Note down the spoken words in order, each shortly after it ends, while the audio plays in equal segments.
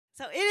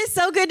So it is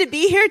so good to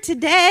be here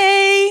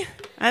today.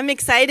 I'm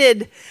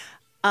excited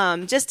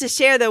just to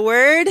share the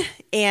word,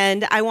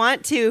 and I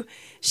want to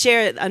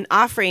share an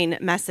offering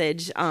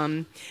message.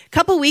 A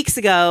couple weeks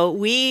ago,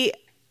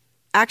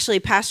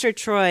 Pastor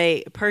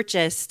Troy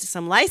purchased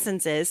some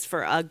licenses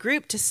for a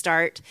group to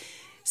start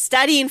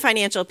studying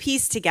financial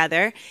peace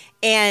together.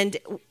 And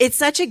it's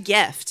such a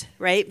gift,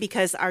 right?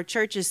 Because our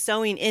church is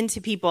sowing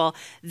into people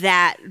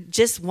that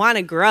just want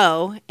to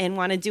grow and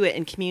want to do it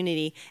in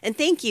community. And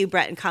thank you,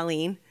 Brett and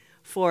Colleen,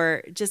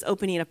 for just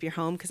opening up your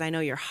home, because I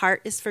know your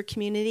heart is for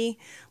community.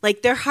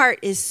 Like, their heart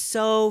is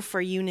so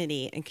for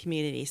unity and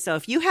community. So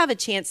if you have a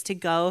chance to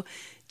go,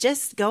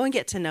 just go and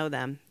get to know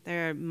them.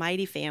 They're a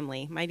mighty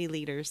family, mighty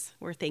leaders.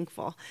 We're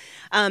thankful.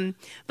 We're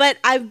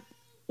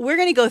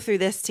going to go through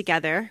this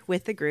together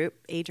with the group,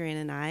 Adrian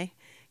and I,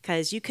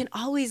 because you can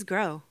always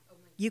grow.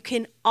 You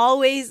can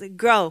always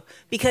grow,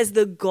 because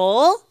the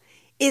goal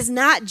is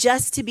not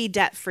just to be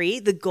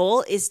debt-free. The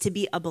goal is to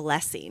be a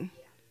blessing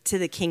to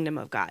the kingdom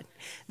of God.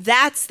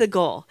 That's the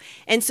goal.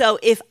 And so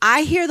if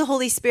I hear the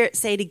Holy Spirit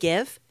say to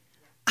give,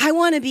 I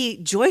want to be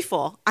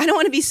joyful. I don't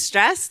want to be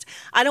stressed.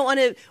 I don't want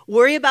to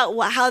worry about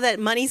how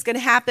that money's going to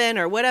happen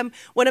or what I'm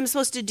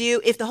supposed to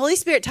do. If the Holy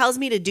Spirit tells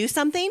me to do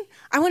something,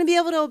 I want to be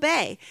able to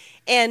obey.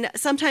 And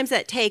sometimes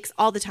that takes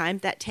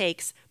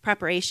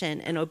preparation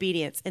and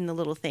obedience in the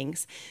little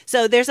things.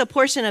 So there's a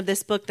portion of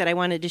this book that I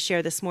wanted to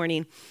share this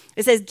morning.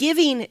 It says,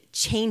 giving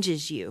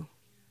changes you.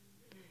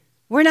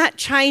 We're not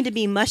trying to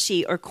be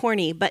mushy or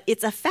corny, but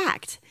it's a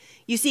fact.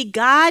 You see,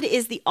 God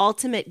is the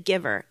ultimate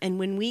giver. And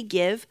when we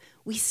give,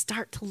 we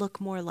start to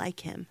look more like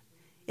him.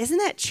 Isn't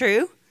that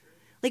true?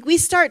 Like, we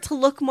start to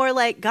look more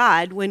like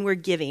God when we're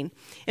giving.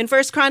 In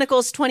 1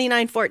 Chronicles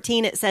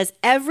 29:14, it says,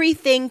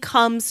 everything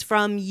comes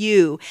from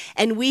you,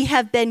 and we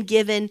have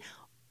given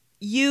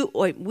you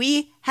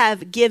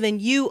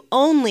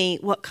only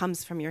what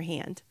comes from your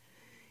hand.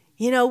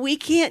 You know, we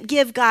can't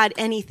give God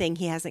anything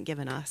he hasn't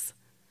given us.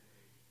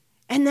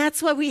 And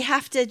that's why we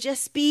have to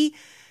just be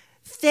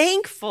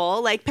thankful,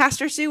 like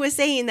Pastor Sue was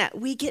saying, that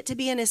we get to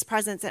be in his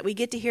presence, that we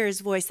get to hear his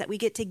voice, that we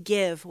get to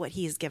give what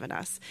he has given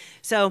us.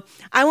 So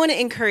I want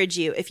to encourage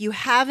you, if you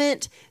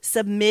haven't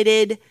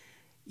submitted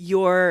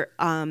your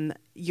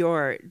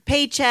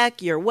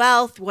paycheck, your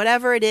wealth,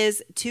 whatever it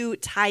is, to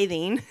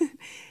tithing,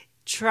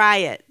 try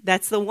it.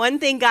 That's the one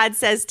thing God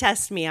says,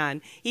 test me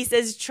on. He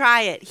says,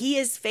 try it. He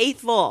is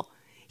faithful.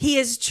 He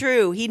is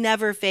true. He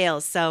never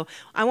fails. So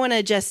I want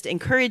to just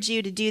encourage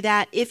you to do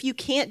that. If you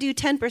can't do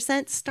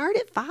 10%, start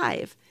at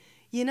 5%.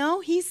 You know,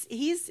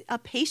 he's a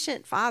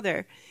patient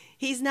father.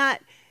 He's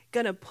not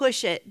going to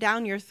push it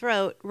down your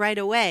throat right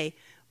away,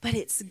 but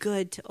it's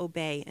good to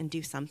obey and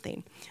do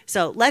something.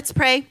 So let's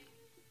pray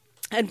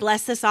and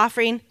bless this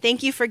offering.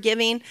 Thank you for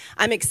giving.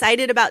 I'm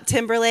excited about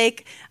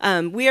Timberlake.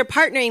 We are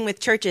partnering with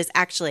churches,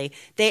 actually.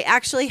 They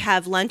actually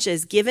have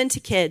lunches given to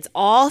kids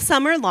all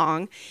summer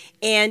long.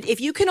 And if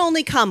you can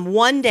only come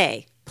one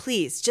day,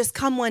 please just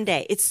come one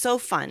day. It's so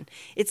fun.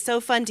 It's so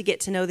fun to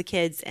get to know the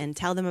kids and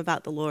tell them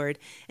about the Lord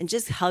and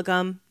just hug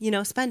them,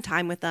 spend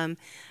time with them.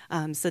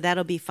 So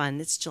that'll be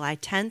fun. It's July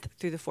 10th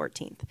through the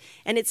 14th.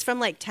 And it's from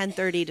like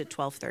 10:30 to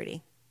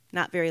 12:30.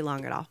 Not very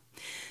long at all.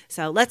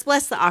 So let's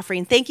bless the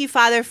offering. Thank you,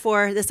 Father,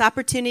 for this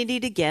opportunity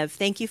to give.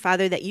 Thank you,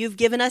 Father, that you've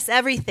given us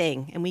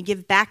everything, and we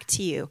give back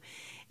to you.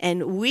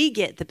 And we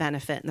get the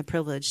benefit and the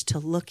privilege to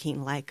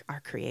looking like our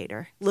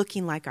Creator,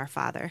 looking like our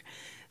Father.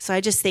 So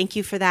I just thank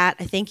you for that.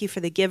 I thank you for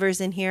the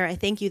givers in here. I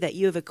thank you that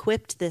you have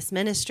equipped this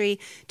ministry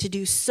to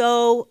do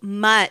so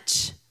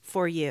much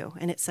for you,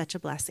 and it's such a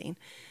blessing.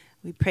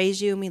 We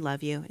praise you and we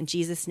love you. In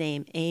Jesus'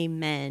 name,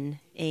 amen.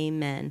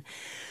 Amen.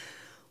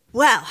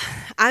 Well,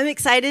 I'm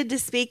excited to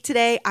speak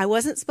today. I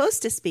wasn't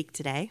supposed to speak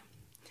today.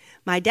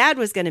 My dad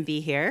was going to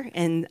be here,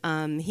 and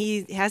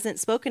he hasn't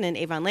spoken in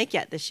Avon Lake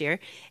yet this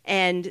year.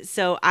 And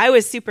so I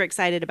was super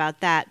excited about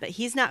that, but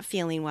he's not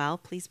feeling well.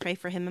 Please pray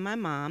for him and my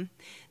mom.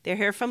 They're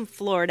here from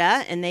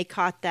Florida, and they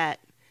caught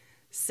that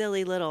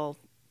silly little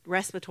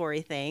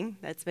respiratory thing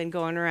that's been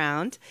going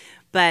around.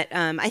 But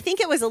I think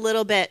it was a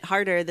little bit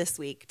harder this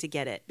week to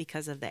get it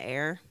because of the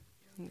air.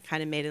 It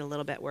kind of made it a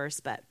little bit worse,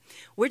 but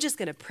we're just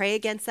going to pray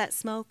against that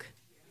smoke.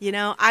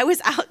 I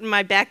was out in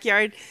my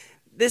backyard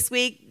this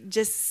week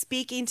just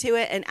speaking to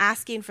it and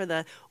asking for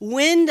the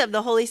wind of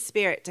the Holy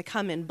Spirit to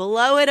come and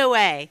blow it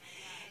away.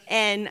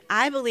 And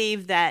I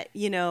believe that,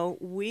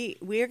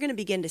 we're going to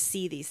begin to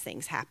see these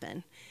things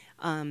happen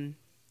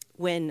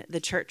when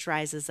the church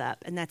rises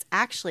up. And that's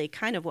actually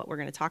kind of what we're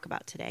going to talk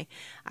about today.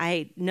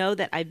 I know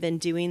that I've been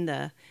doing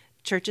the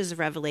Churches of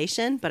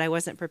Revelation, but I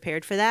wasn't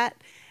prepared for that.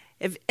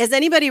 Has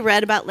anybody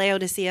read about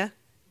Laodicea?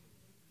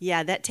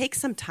 Yeah, that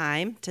takes some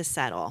time to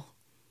settle.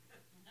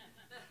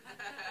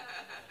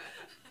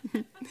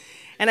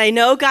 And I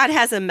know God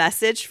has a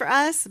message for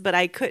us, but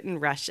I couldn't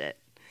rush it.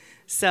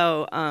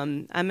 So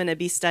I'm going to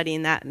be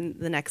studying that in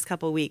the next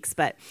couple of weeks.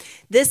 But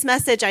this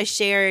message I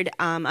shared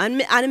on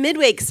a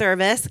midweek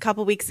service a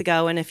couple weeks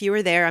ago. And if you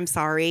were there, I'm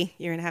sorry.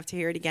 You're going to have to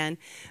hear it again.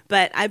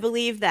 But I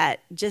believe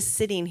that just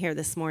sitting here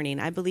this morning,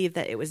 I believe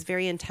that it was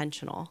very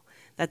intentional,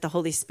 that the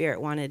Holy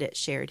Spirit wanted it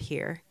shared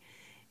here,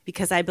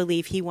 because I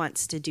believe he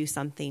wants to do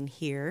something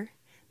here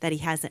that he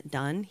hasn't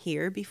done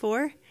here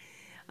before,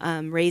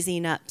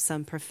 raising up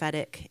some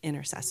prophetic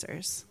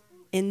intercessors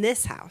in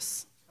this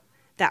house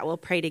that will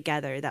pray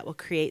together, that will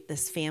create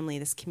this family,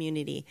 this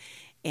community,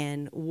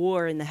 and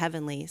war in the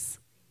heavenlies,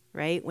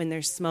 right? When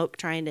there's smoke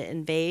trying to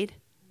invade,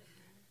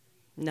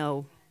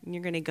 no,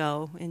 you're going to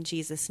go in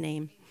Jesus'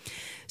 name.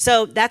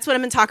 So that's what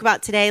I'm going to talk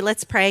about today.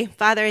 Let's pray.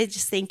 Father, I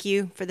just thank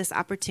you for this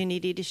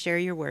opportunity to share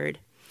your word.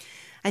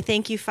 I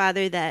thank you,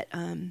 Father, that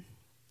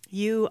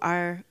you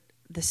are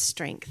the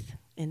strength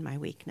in my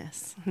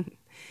weakness.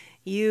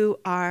 You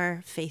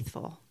are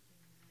faithful,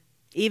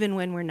 even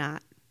when we're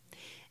not.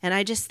 And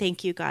I just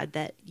thank you, God,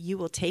 that you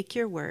will take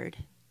your word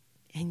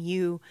and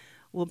you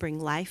will bring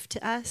life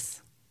to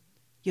us.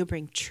 You'll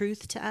bring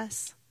truth to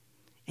us,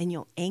 and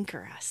you'll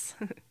anchor us.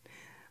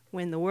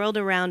 When the world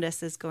around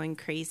us is going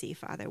crazy,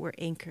 Father, we're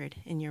anchored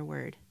in your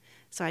word.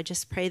 So I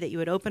just pray that you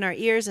would open our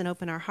ears and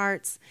open our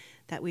hearts,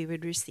 that we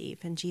would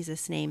receive. In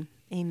Jesus' name,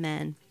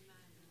 amen.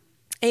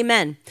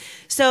 Amen.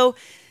 So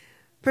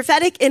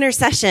prophetic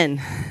intercession.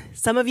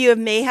 Some of you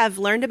may have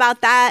learned about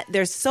that.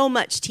 There's so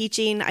much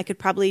teaching. I could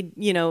probably,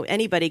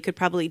 anybody could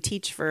probably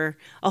teach for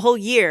a whole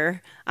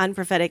year on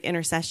prophetic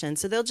intercession.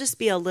 So there'll just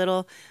be a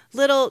little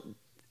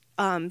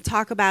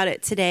talk about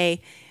it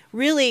today.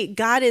 Really,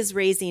 God is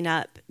raising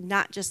up,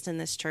 not just in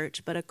this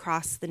church, but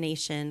across the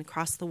nation,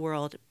 across the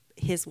world,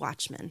 his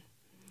watchmen.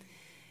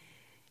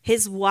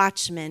 His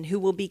watchmen who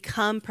will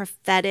become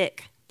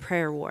prophetic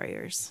prayer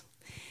warriors.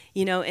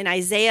 In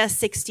Isaiah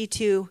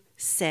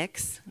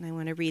 62:6, and I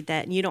want to read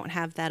that, and you don't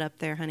have that up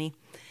there, honey.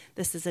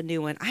 This is a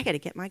new one. I got to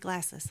get my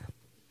glasses.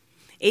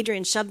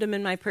 Adrian shoved them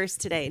in my purse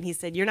today, and he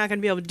said, "You're not going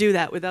to be able to do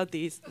that without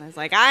these." And I was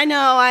like, I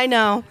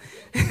know.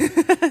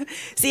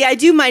 See, I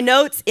do my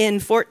notes in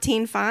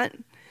 14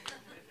 font.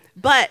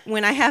 But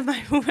when I have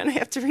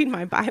to read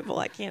my Bible,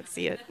 I can't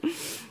see it.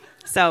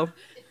 So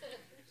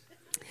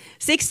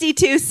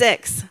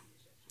 62:6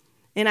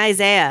 in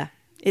Isaiah,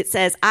 it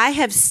says, "I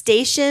have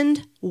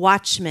stationed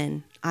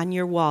watchmen on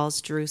your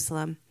walls,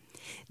 Jerusalem.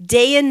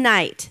 Day and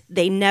night,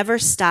 they never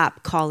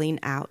stop calling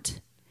out.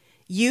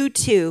 You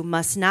too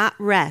must not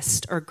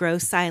rest or grow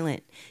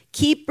silent.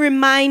 Keep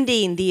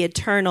reminding the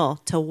Eternal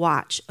to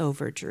watch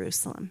over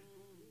Jerusalem."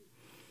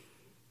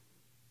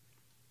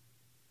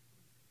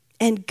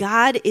 And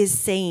God is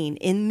saying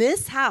in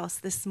this house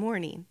this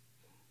morning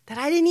that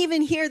I didn't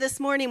even hear this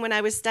morning when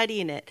I was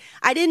studying it.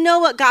 I didn't know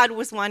what God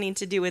was wanting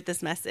to do with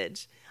this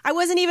message. I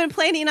wasn't even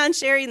planning on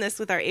sharing this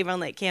with our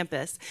Avon Lake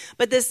campus.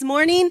 But this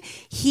morning,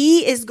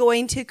 he is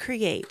going to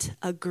create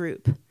a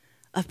group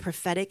of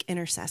prophetic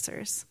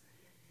intercessors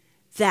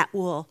that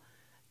will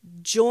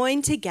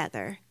join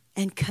together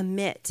and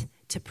commit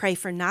to pray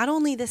for not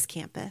only this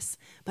campus,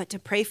 but to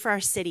pray for our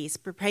cities,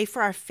 pray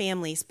for our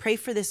families, pray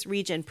for this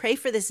region, pray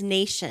for this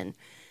nation.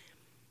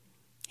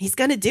 He's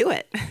going to do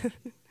it.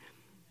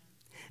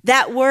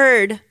 That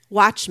word,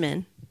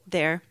 watchman,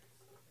 there,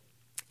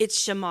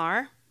 it's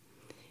shamar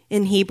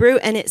in Hebrew,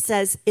 and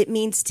it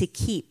means to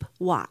keep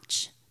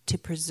watch, to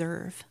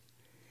preserve.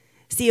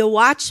 See, a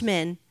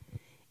watchman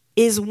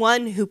is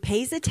one who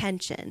pays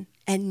attention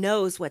and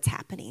knows what's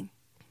happening.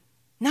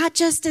 Not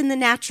just in the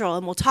natural,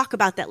 and we'll talk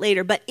about that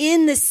later, but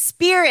in the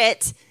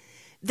spirit,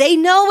 they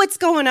know what's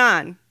going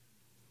on.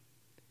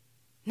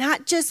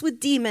 Not just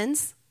with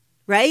demons,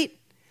 right?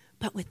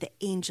 But with the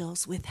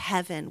angels, with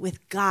heaven,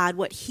 with God,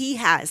 what he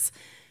has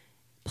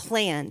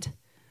planned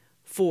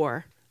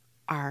for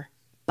our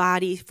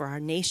body, for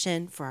our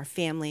nation, for our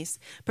families.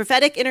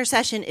 Prophetic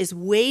intercession is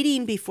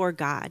waiting before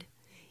God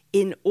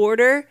in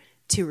order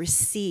to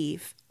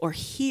receive or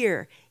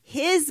hear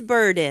his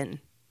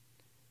burden.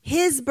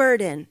 His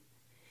burden.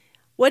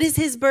 What is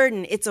his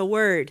burden? It's a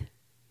word,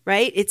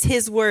 right? It's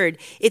his word.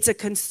 It's a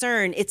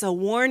concern. It's a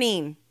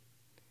warning.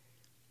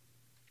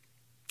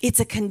 It's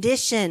a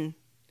condition.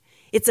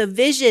 It's a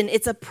vision.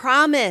 It's a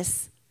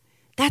promise.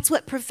 That's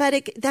what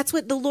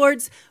the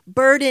Lord's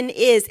burden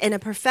is. And a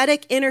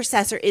prophetic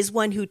intercessor is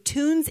one who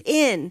tunes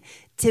in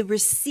to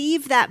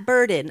receive that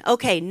burden.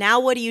 Okay, now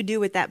what do you do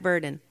with that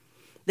burden?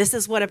 This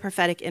is what a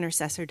prophetic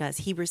intercessor does.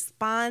 He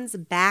responds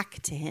back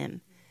to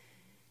him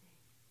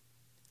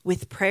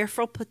with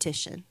prayerful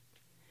petition,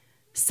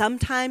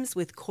 sometimes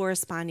with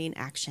corresponding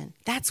action.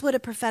 That's what a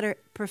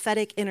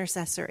prophetic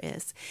intercessor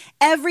is.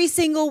 Every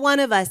single one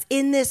of us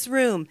in this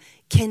room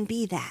can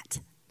be that.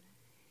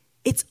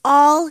 It's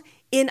all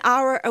in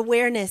our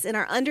awareness, in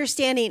our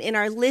understanding, in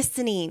our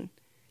listening,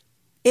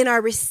 in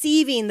our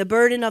receiving the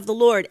burden of the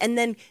Lord, and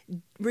then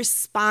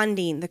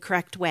responding the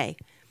correct way.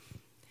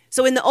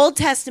 So in the Old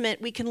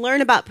Testament, we can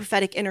learn about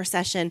prophetic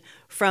intercession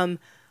from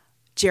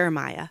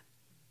Jeremiah.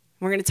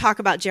 We're going to talk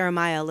about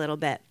Jeremiah a little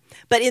bit.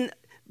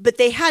 But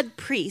they had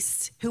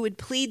priests who would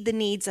plead the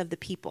needs of the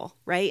people,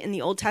 right? In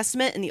the Old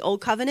Testament, in the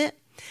Old Covenant,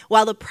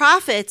 while the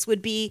prophets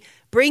would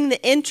bring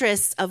the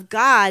interests of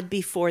God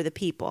before the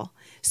people.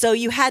 So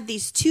you had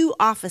these two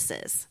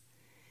offices.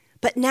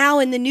 But now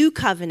in the New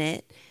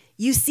Covenant,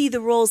 you see the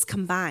roles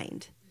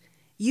combined.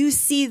 You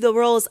see the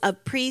roles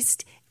of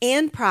priest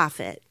and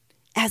prophet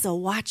as a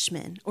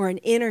watchman or an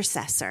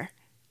intercessor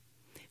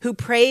who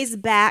prays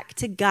back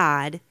to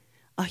God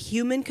a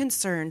human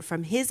concern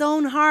from his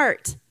own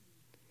heart.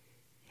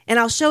 And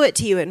I'll show it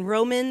to you in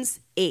Romans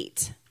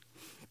 8.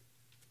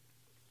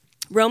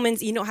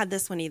 Romans, you don't have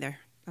this one either.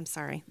 I'm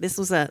sorry. This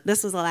was a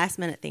last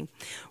minute thing.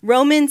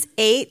 Romans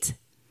 8,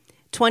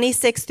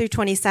 26 through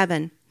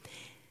 27.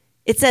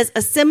 It says,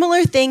 a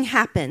similar thing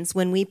happens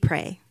when we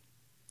pray.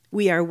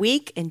 We are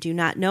weak and do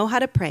not know how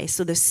to pray.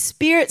 So the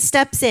Spirit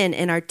steps in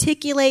and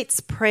articulates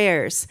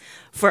prayers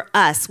for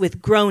us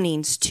with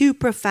groanings too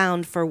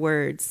profound for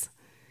words.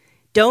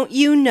 Don't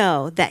you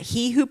know that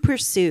he who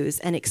pursues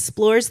and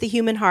explores the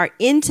human heart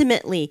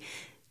intimately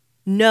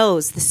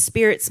knows the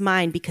Spirit's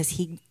mind because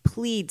he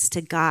pleads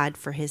to God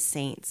for his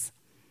saints?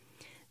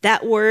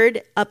 That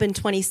word up in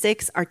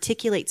 26,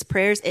 articulates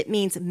prayers. It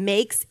means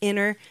makes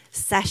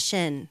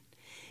intercession.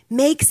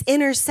 Makes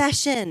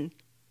intercession.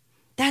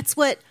 That's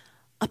what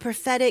a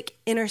prophetic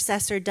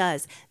intercessor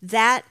does.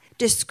 That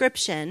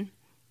description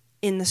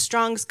in the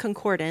Strong's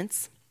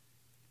Concordance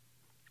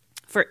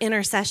for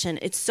intercession,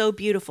 it's so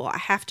beautiful. I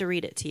have to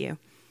read it to you.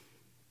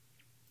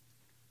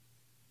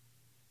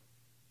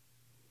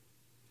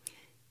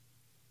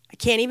 I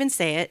can't even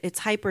say it. It's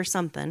hyper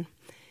something.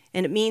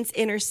 And it means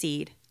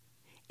intercede.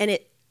 And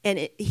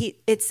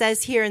it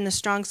says here in the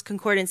Strong's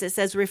Concordance, it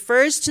says,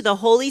 refers to the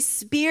Holy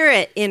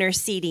Spirit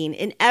interceding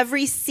in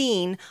every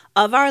scene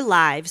of our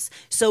lives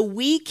so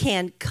we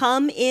can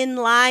come in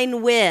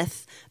line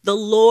with the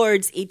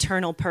Lord's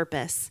eternal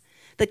purpose.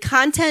 The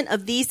content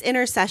of these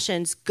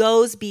intercessions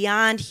goes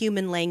beyond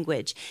human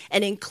language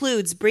and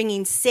includes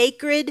bringing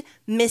sacred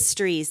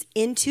mysteries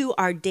into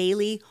our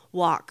daily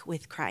walk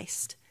with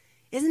Christ.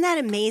 Isn't that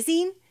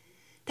amazing?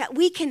 That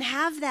we can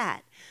have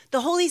that.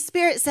 The Holy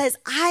Spirit says,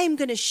 I'm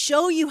going to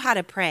show you how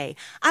to pray.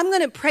 I'm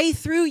going to pray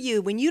through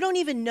you when you don't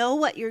even know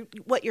what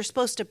you're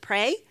supposed to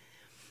pray.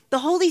 The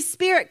Holy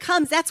Spirit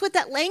comes. That's what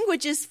that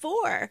language is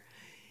for.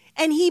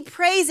 And he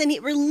prays and he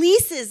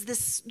releases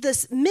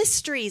this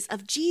mysteries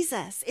of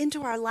Jesus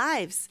into our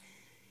lives.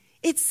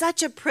 It's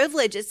such a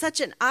privilege. It's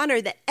such an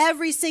honor that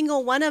every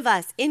single one of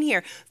us in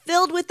here,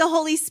 filled with the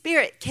Holy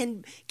Spirit,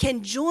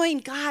 can join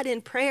God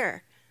in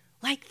prayer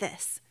like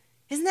this.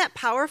 Isn't that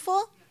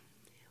powerful?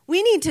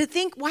 We need to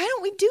think, why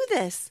don't we do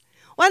this?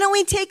 Why don't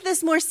we take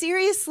this more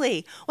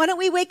seriously? Why don't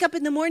we wake up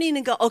in the morning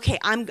and go, okay,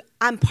 I'm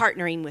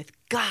partnering with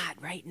God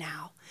right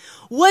now.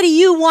 What do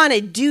you want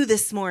to do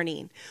this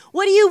morning?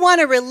 What do you want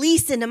to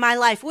release into my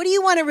life? What do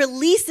you want to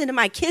release into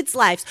my kids'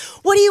 lives?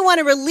 What do you want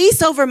to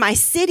release over my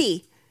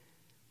city?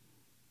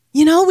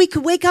 You know, we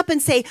could wake up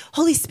and say,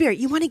 Holy Spirit,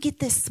 you want to get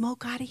this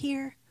smoke out of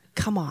here?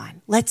 Come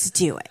on, let's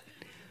do it.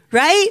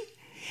 Right?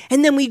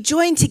 And then we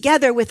join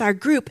together with our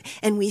group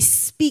and we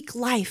speak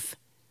life.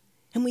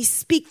 And we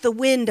speak the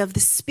wind of the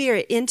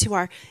Spirit into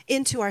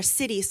our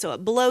city so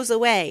it blows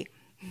away.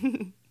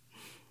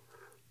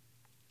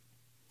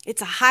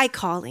 It's a high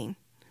calling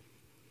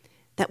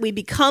that we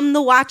become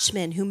the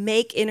watchmen who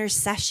make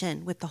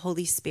intercession with the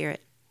Holy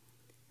Spirit.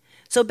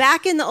 So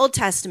back in the Old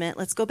Testament,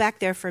 let's go back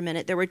there for a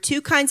minute. There were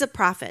two kinds of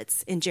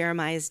prophets in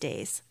Jeremiah's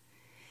days.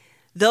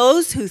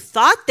 Those who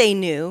thought they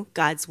knew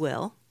God's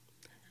will.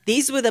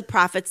 These were the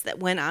prophets that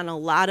went on a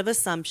lot of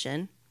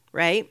assumption,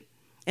 right?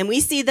 And we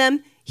see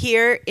them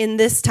here in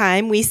this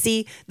time. We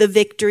see the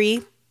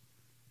victory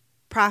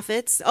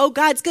prophets. Oh,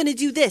 God's going to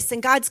do this,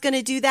 and God's going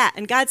to do that,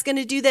 and God's going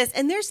to do this.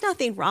 And there's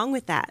nothing wrong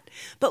with that.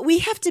 But we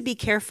have to be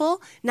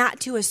careful not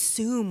to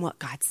assume what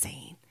God's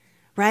saying,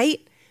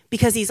 right?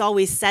 Because he's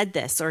always said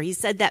this, or he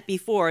said that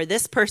before, or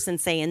this person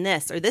saying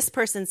this, or this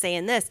person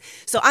saying this.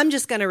 So I'm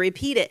just going to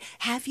repeat it.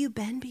 Have you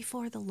been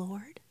before the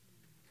Lord?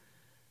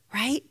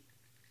 Right?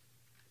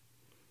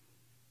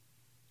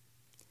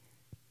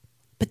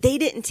 But they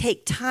didn't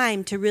take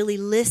time to really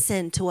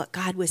listen to what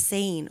God was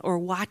saying or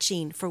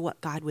watching for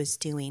what God was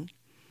doing.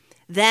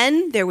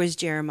 Then there was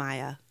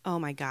Jeremiah. Oh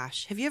my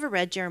gosh. Have you ever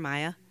read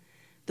Jeremiah?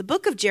 The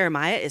book of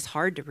Jeremiah is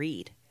hard to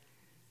read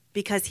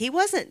because he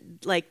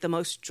wasn't like the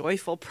most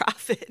joyful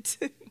prophet.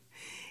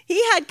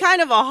 He had kind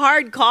of a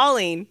hard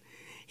calling.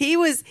 He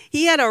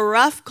had a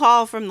rough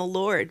call from the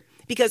Lord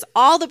because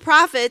all the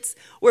prophets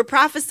were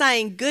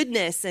prophesying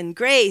goodness and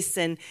grace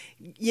and,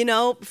 you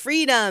know,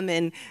 freedom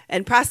and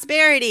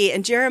prosperity.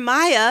 And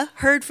Jeremiah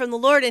heard from the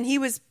Lord and he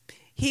was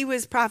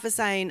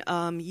prophesying,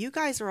 you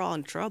guys are all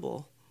in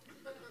trouble.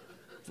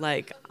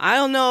 Like, I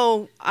don't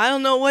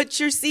know what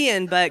you're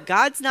seeing, but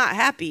God's not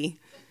happy.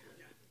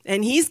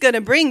 And he's going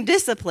to bring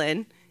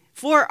discipline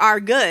for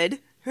our good,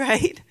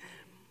 right?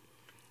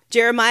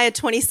 Jeremiah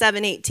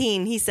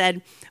 27:18, he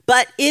said,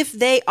 but if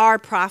they are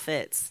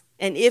prophets,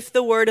 and if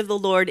the word of the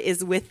Lord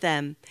is with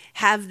them,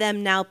 have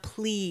them now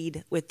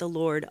plead with the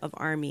Lord of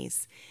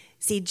armies.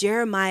 See,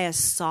 Jeremiah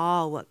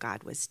saw what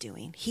God was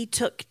doing. He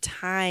took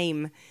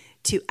time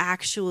to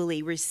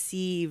actually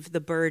receive the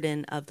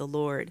burden of the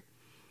Lord.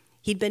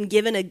 He'd been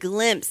given a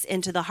glimpse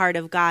into the heart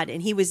of God,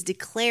 and he was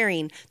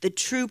declaring the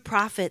true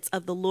prophets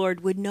of the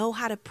Lord would know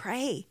how to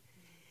pray.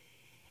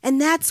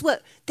 And that's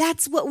what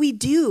we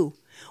do.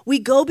 We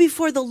go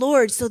before the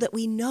Lord so that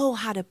we know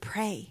how to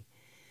pray.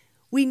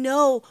 We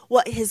know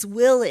what his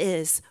will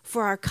is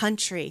for our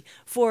country,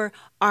 for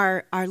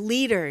our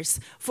leaders,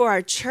 for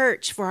our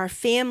church, for our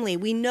family.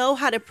 We know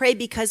how to pray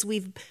because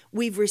we've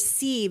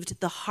received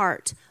the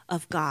heart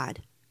of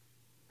God.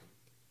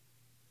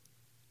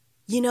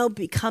 You know,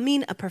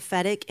 becoming a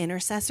prophetic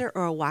intercessor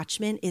or a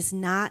watchman is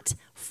not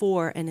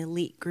for an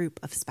elite group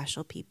of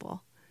special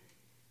people.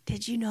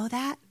 Did you know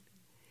that?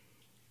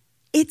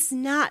 It's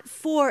not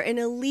for an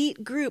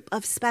elite group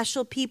of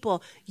special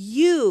people.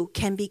 You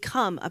can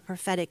become a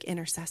prophetic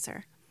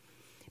intercessor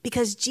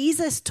because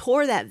Jesus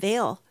tore that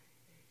veil.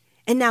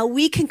 And now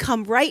we can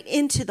come right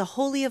into the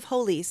Holy of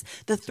Holies,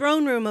 the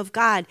throne room of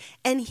God.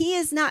 And he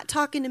is not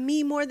talking to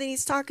me more than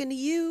he's talking to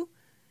you,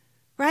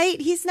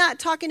 right? He's not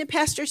talking to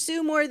Pastor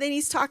Sue more than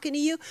he's talking to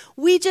you.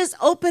 We just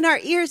open our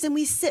ears and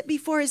we sit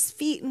before his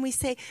feet and we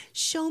say,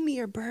 show me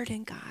your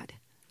burden, God.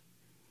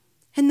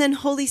 And then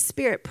Holy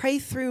Spirit, pray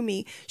through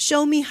me.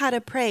 Show me how to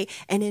pray.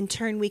 And in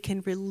turn, we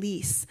can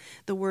release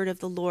the word of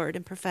the Lord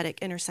in prophetic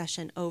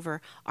intercession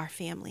over our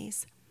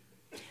families.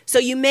 So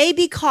you may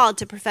be called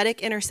to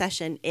prophetic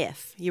intercession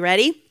if, you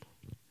ready?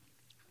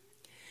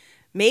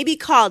 May be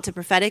called to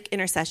prophetic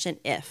intercession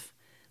if.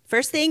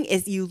 First thing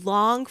is you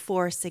long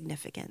for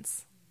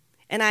significance.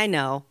 And I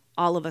know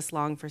all of us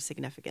long for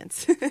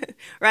significance,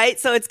 right?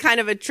 So it's kind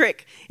of a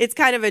trick. It's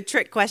kind of a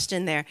trick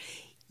question there.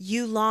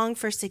 You long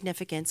for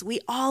significance. We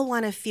all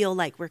want to feel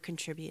like we're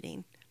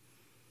contributing,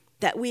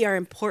 that we are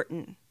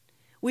important.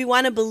 We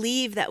want to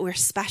believe that we're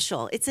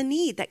special. It's a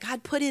need that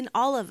God put in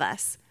all of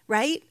us,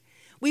 right?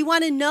 We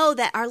want to know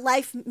that our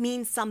life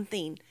means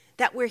something,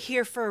 that we're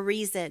here for a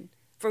reason,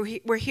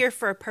 we're here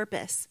for a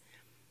purpose.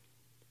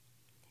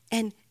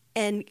 And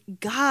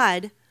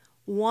God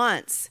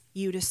wants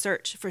you to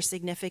search for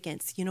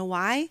significance. You know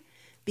why?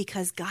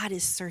 Because God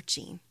is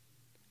searching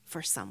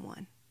for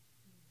someone.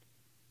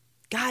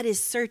 God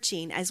is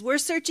searching. As we're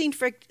searching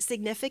for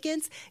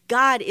significance,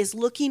 God is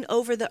looking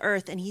over the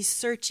earth and he's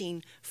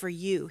searching for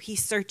you.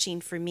 He's searching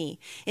for me.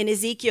 In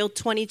Ezekiel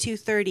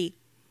 22:30,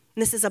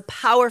 and this is a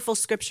powerful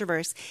scripture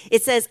verse,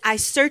 it says, I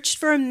searched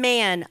for a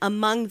man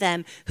among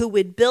them who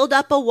would build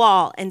up a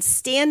wall and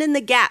stand in the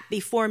gap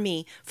before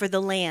me for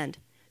the land,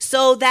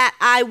 so that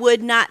I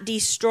would not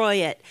destroy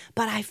it.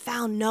 But I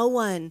found no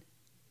one.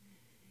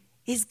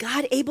 Is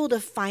God able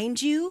to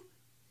find you?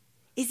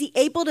 Is he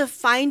able to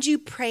find you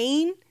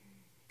praying?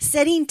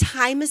 Setting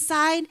time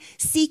aside,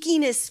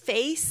 seeking his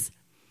face,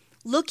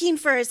 looking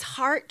for his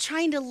heart,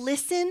 trying to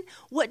listen.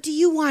 What do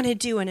you want to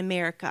do in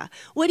America?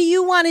 What do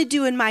you want to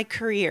do in my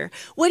career?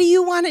 What do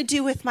you want to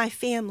do with my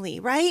family,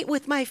 right?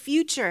 With my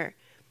future?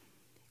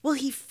 Will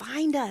he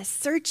find us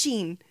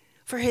searching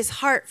for his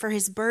heart, for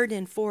his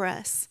burden for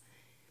us?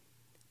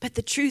 But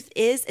the truth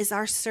is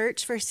our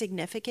search for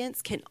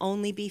significance can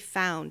only be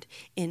found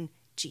in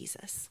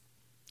Jesus.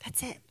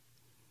 That's it.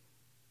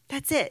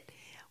 That's it.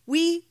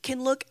 We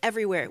can look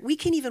everywhere. We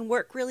can even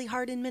work really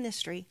hard in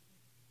ministry.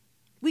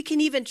 We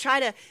can even try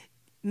to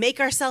make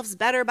ourselves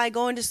better by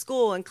going to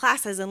school and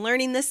classes and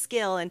learning this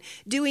skill and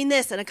doing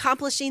this and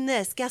accomplishing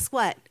this. Guess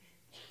what?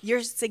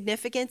 Your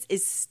significance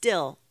is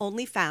still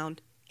only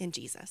found in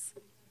Jesus.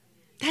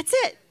 That's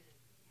it.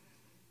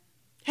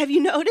 Have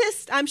you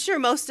noticed? I'm sure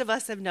most of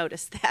us have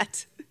noticed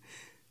that.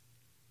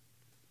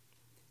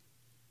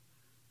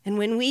 And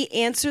when we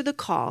answer the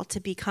call to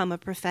become a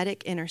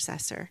prophetic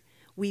intercessor,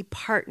 we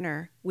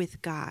partner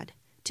with God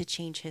to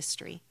change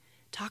history.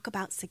 Talk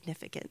about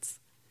significance.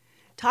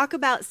 Talk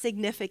about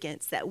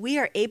significance, that we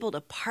are able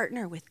to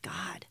partner with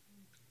God.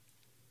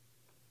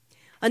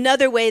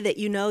 Another way that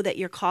you know that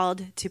you're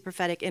called to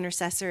prophetic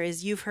intercessor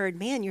is you've heard,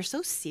 man, you're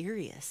so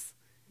serious.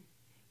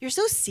 You're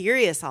so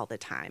serious all the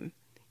time.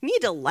 You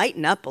need to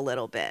lighten up a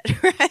little bit,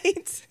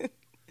 right?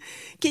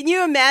 Can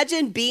you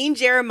imagine being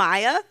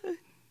Jeremiah?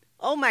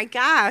 Oh my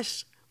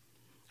gosh.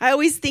 I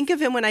always think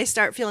of him when I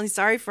start feeling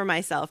sorry for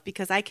myself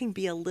because I can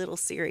be a little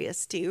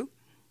serious too.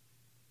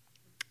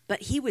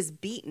 But he was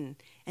beaten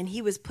and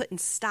he was put in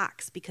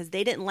stocks because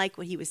they didn't like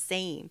what he was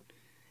saying.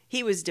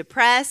 He was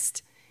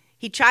depressed.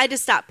 He tried to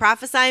stop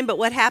prophesying, but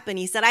what happened?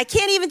 He said, I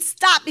can't even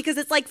stop because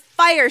it's like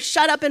fire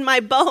shut up in my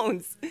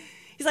bones.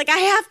 He's like, I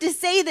have to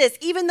say this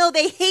even though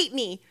they hate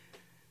me.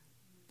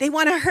 They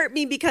want to hurt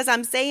me because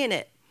I'm saying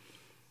it.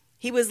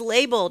 He was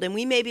labeled, and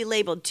we may be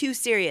labeled too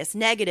serious,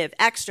 negative,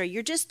 extra.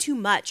 You're just too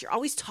much. You're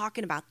always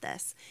talking about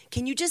this.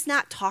 Can you just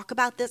not talk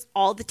about this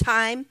all the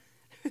time?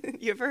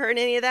 You ever heard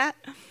any of that?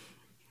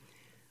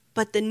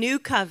 But the new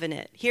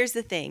covenant, here's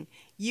the thing.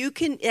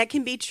 That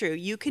can be true.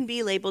 You can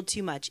be labeled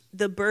too much.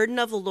 The burden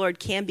of the Lord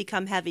can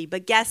become heavy.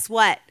 But guess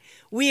what?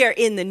 We are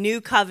in the new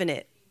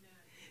covenant.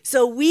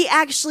 So we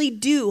actually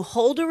do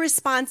hold a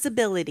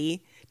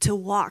responsibility to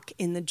walk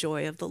in the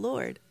joy of the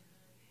Lord,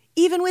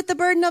 even with the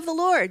burden of the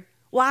Lord.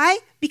 Why?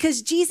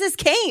 Because Jesus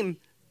came,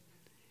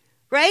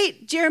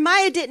 right?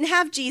 Jeremiah didn't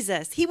have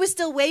Jesus. He was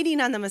still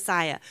waiting on the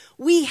Messiah.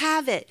 We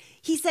have it.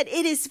 He said,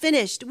 it is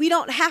finished. We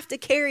don't have to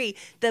carry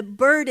the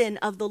burden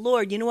of the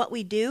Lord. You know what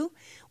we do?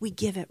 We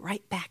give it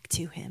right back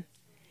to him.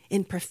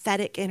 in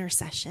prophetic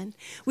intercession.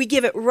 We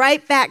give it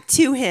right back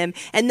to him,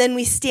 and then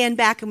we stand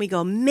back and we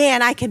go,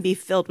 man, I can be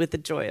filled with the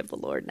joy of the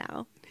Lord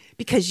now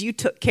because you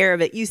took care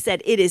of it. You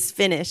said it is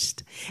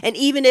finished. And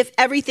even if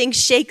everything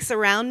shakes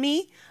around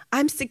me,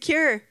 I'm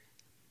secure.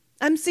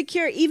 I'm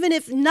secure, even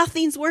if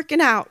nothing's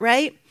working out,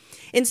 right?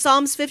 In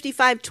Psalms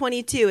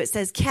 55:22, it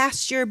says,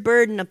 cast your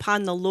burden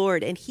upon the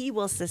Lord, and he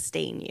will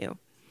sustain you.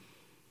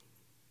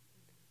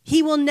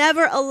 He will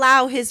never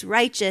allow his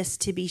righteous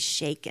to be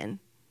shaken.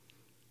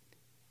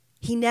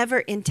 He never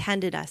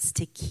intended us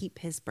to keep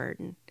his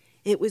burden.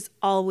 It was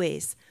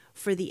always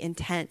for the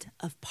intent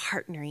of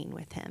partnering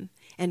with him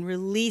and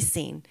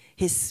releasing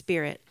his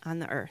spirit on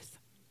the earth.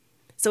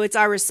 So it's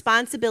our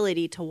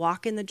responsibility to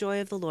walk in the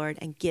joy of the Lord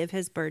and give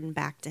his burden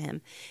back to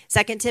him.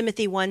 2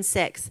 Timothy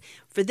 1:6,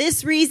 for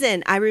this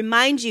reason I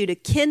remind you to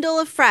kindle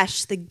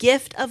afresh the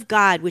gift of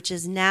God which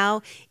is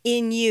now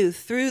in you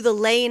through the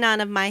laying on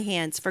of my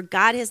hands. For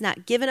God has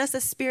not given us a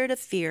spirit of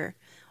fear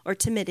or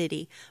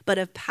timidity, but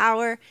of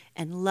power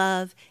and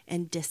love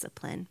and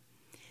discipline.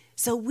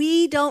 So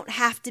we don't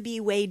have to be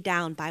weighed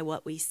down by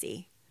what we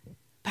see,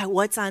 by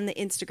what's on the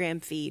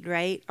Instagram feed,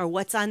 right? Or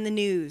what's on the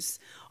news,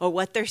 or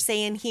what they're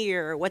saying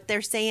here, or what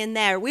they're saying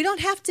there. We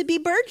don't have to be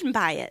burdened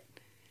by it.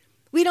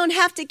 We don't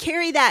have to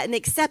carry that and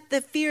accept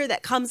the fear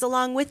that comes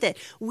along with it.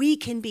 We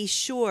can be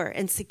sure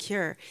and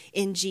secure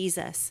in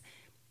Jesus.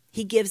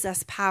 He gives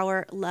us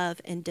power, love,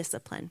 and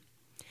discipline.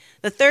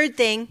 The third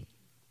thing,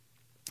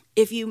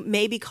 if you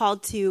may be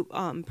called to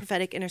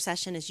prophetic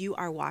intercession, is you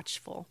are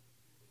watchful.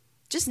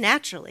 Just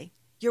naturally,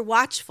 you're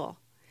watchful.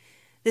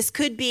 This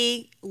could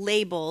be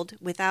labeled,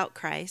 without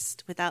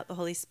Christ, without the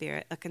Holy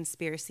Spirit, a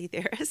conspiracy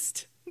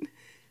theorist.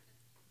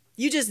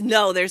 You just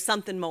know there's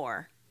something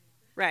more,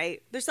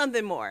 right? There's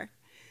something more.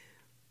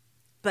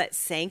 But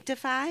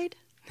sanctified,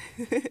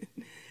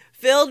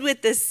 filled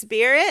with the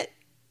Spirit,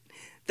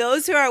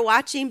 those who are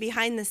watching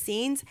behind the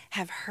scenes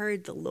have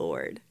heard the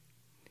Lord.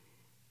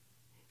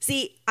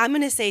 See, I'm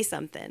going to say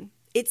something.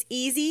 It's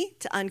easy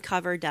to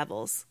uncover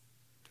devils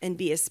and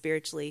be a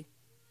spiritual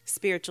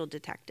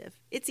detective.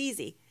 It's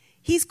easy.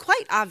 He's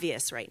quite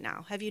obvious right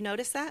now. Have you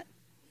noticed that?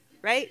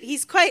 Right?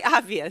 He's quite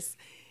obvious.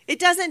 It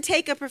doesn't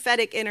take a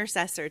prophetic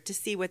intercessor to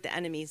see what the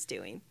enemy's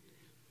doing.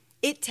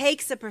 It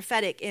takes a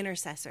prophetic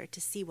intercessor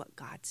to see what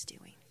God's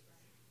doing.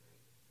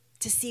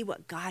 To see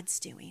what God's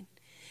doing.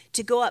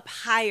 To go up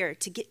higher,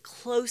 to get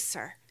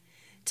closer,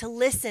 to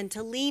listen,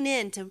 to lean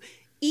in, to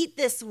eat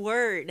this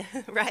word,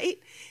 right?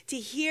 To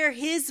hear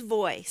his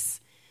voice.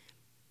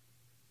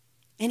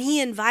 And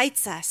he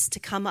invites us to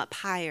come up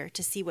higher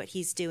to see what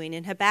he's doing.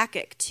 In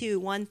Habakkuk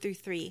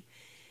 2:1-3,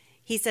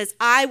 he says,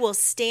 I will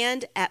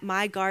stand at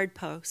my guard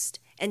post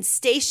and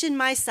station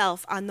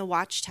myself on the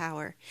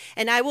watchtower,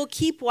 and I will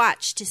keep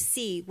watch to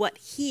see what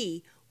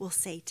he will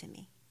say to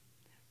me.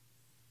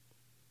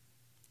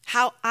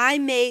 How I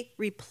may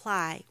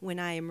reply when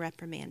I am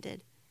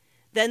reprimanded.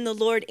 Then the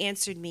Lord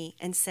answered me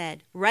and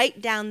said,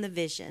 write down the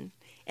vision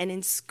and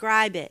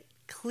inscribe it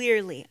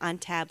clearly on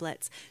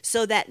tablets,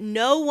 so that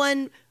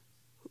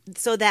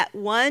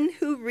one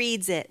who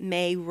reads it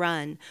may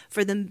run.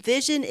 For the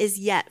vision is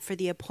yet for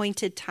the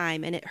appointed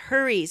time, and it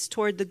hurries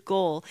toward the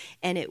goal,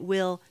 and it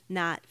will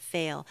not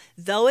fail.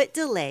 Though it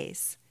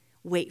delays,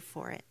 wait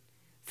for it,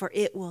 for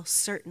it will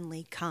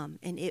certainly come,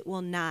 and it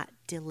will not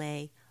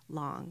delay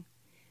long.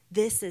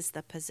 This is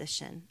the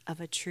position of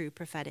a true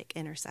prophetic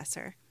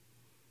intercessor.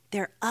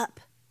 They're up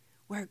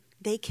where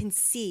they can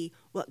see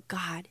what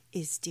God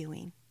is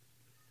doing.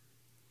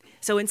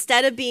 So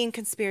instead of being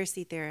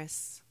conspiracy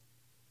theorists,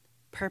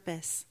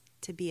 purpose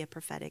to be a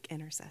prophetic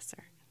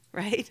intercessor,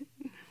 right?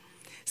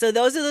 So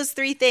those are those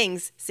three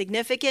things: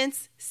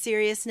 significance,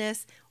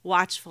 seriousness,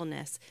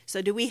 watchfulness.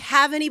 So do we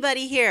have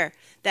anybody here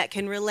that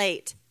can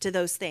relate to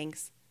those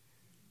things?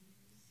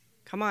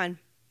 Come on.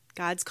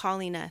 God's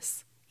calling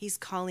us. He's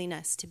calling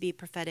us to be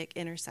prophetic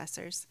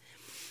intercessors.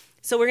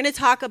 So we're going to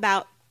talk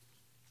about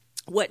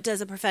what does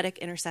a prophetic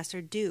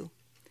intercessor do.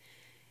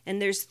 And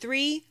there's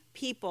three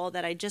people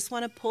that I just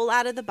want to pull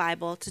out of the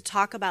Bible to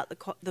talk about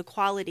the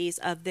qualities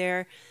of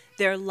their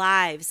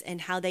lives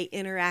and how they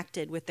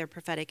interacted with their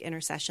prophetic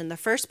intercession. The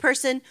first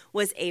person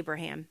was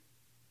Abraham.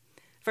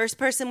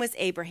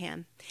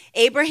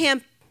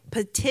 Abraham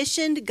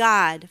petitioned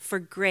God for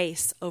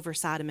grace over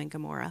Sodom and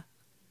Gomorrah.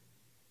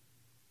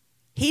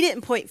 He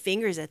didn't point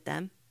fingers at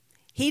them.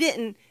 He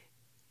didn't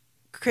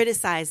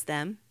criticize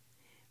them,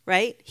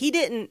 right? He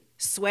didn't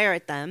swear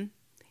at them.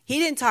 He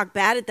didn't talk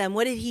bad at them.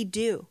 What did he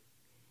do?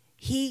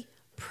 He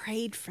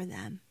prayed for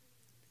them.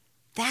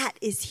 That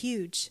is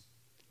huge.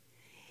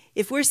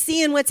 If we're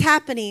seeing what's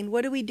happening,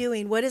 what are we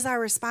doing? What is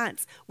our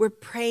response? We're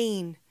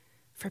praying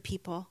for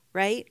people,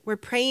 right? We're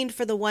praying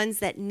for the ones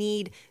that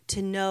need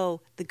to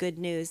know the good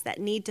news, that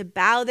need to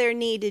bow their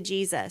knee to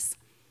Jesus.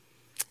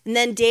 And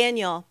then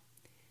Daniel,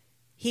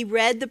 he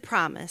read the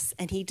promise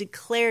and he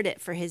declared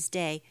it for his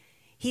day.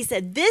 He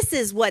said, this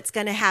is what's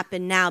going to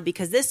happen now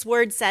because this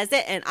word says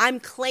it and I'm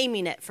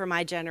claiming it for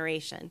my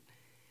generation.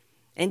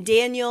 And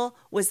Daniel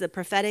was the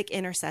prophetic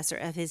intercessor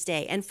of his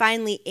day. And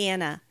finally,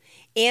 Anna.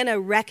 Anna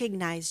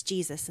recognized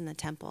Jesus in the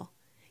temple.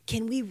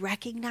 Can we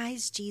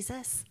recognize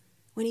Jesus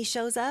when he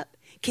shows up?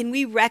 Can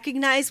we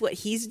recognize what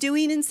he's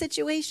doing in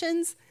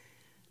situations?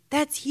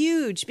 That's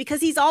huge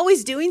because he's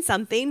always doing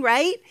something,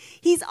 right?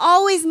 He's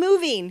always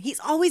moving. He's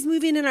always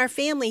moving in our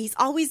family. He's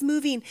always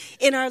moving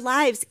in our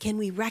lives. Can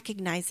we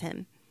recognize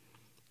him?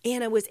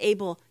 Anna was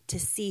able to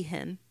see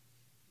him.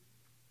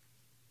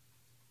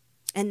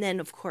 And then,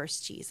 of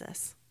course,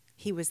 Jesus.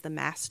 He was the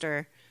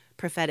master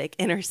prophetic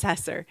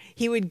intercessor.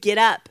 He would get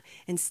up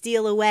and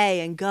steal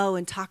away and go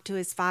and talk to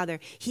his Father.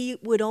 He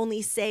would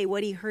only say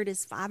what he heard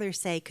his Father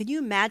say. Could you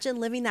imagine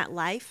living that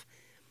life?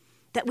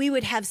 That we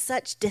would have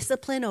such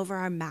discipline over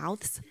our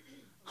mouths?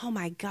 Oh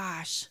my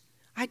gosh.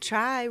 I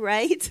try,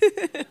 right?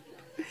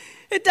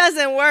 It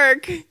doesn't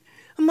work.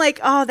 I'm like,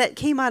 oh, that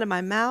came out of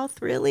my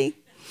mouth, really?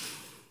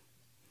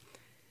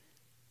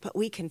 But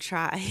we can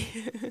try.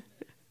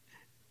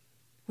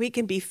 We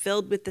can be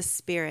filled with the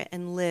Spirit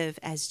and live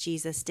as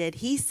Jesus did.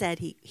 He said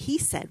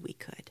we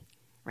could,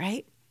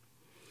 right?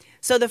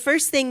 So the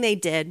first thing they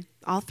did,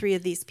 all three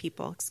of these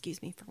people,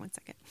 excuse me for 1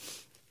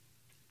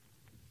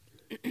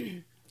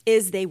 second,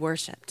 is they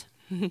worshiped.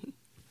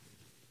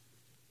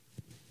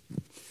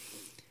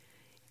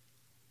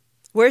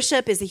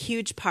 Worship is a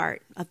huge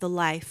part of the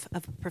life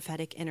of a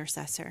prophetic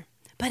intercessor.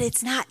 But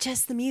it's not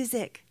just the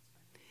music.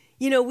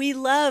 You know, we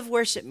love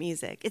worship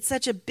music. It's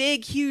such a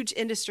big, huge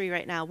industry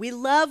right now. We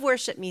love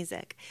worship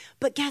music.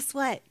 But guess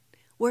what?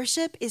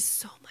 Worship is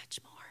so much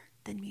more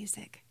than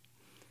music.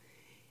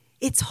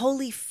 It's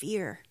holy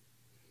fear.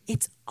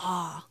 It's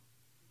awe,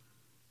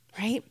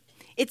 right?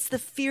 It's the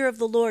fear of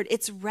the Lord.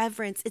 It's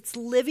reverence. It's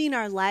living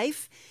our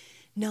life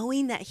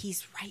knowing that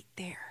he's right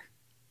there.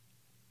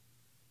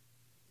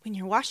 When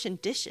you're washing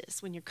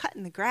dishes, when you're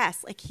cutting the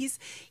grass, like he's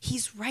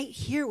right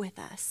here with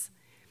us.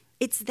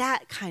 It's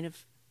that kind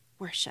of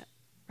worship,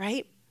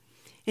 right?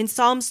 In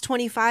Psalms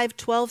 25,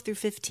 12 through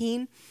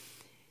 15,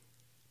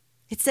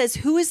 it says,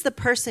 "Who is the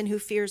person who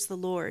fears the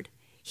Lord?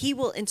 He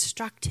will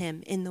instruct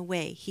him in the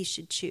way he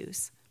should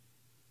choose.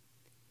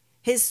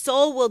 His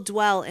soul will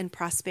dwell in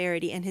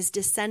prosperity, and his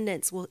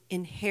descendants will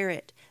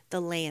inherit the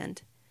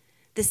land.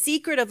 The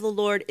secret of the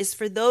Lord is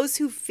for those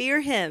who fear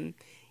him."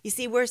 You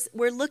see,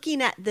 we're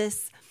looking at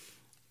this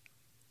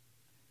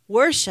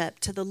worship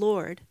to the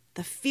Lord,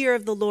 the fear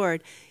of the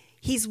Lord.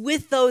 He's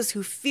with those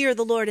who fear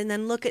the Lord, and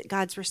then look at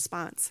God's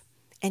response.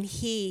 And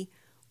he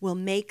will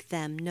make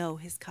them know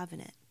his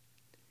covenant.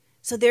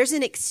 So there's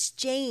an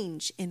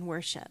exchange in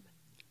worship.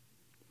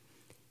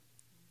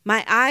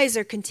 My eyes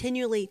are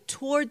continually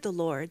toward the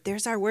Lord.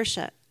 There's our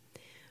worship.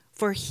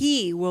 For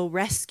he will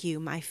rescue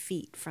my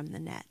feet from the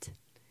net.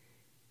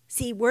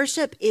 See,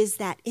 worship is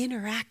that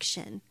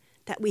interaction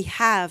that we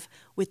have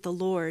with the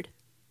Lord.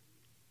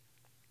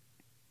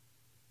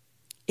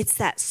 It's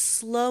that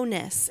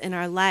slowness in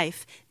our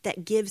life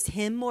that gives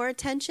him more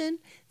attention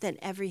than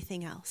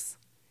everything else.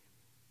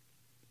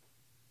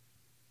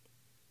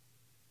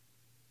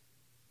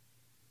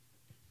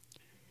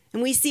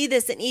 And we see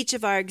this in each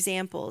of our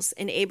examples.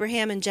 In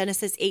Abraham in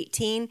Genesis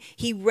 18,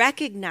 he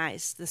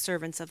recognized the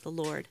servants of the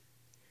Lord.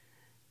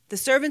 The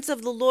servants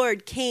of the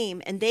Lord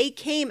came, and they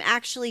came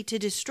actually to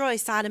destroy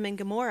Sodom and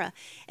Gomorrah.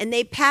 And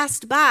they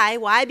passed by.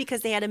 Why?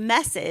 Because they had a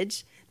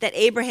message that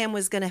Abraham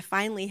was going to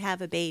finally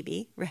have a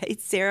baby, right?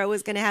 Sarah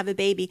was going to have a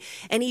baby.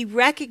 And he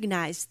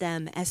recognized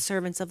them as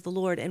servants of the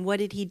Lord. And what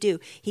did he do?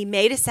 He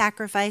made a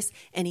sacrifice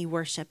and he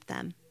worshiped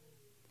them.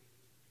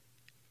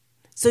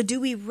 So do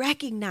we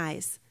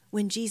recognize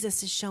when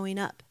Jesus is showing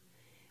up?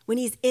 When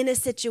he's in a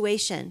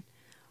situation,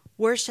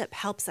 worship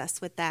helps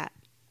us with that.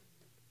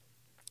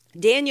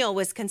 Daniel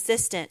was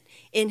consistent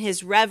in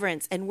his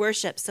reverence and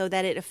worship so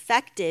that it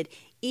affected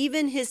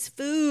even his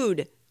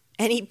food.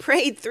 And he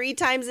prayed 3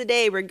 times a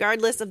day,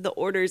 regardless of the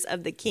orders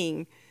of the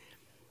king.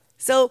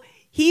 So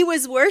he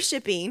was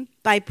worshiping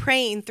by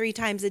praying 3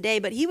 times a day,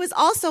 but he was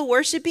also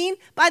worshiping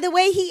by the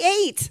way he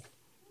ate.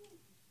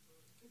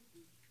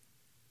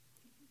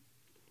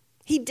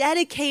 He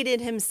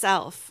dedicated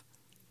himself.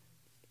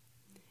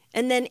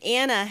 And then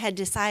Anna had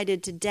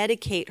decided to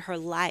dedicate her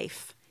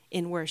life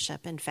in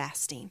worship and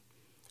fasting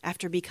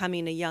after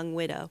becoming a young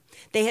widow.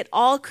 They had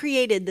all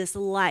created this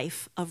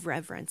life of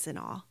reverence and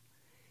awe.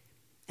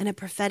 And a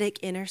prophetic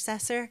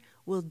intercessor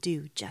will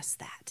do just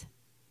that.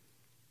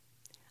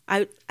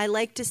 I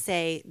like to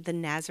say the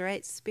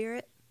Nazarite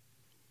spirit.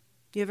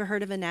 You ever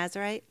heard of a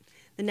Nazarite?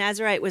 The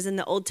Nazarite was in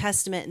the Old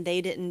Testament, and they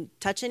didn't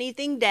touch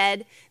anything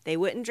dead. They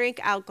wouldn't drink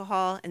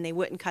alcohol, and they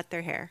wouldn't cut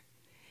their hair.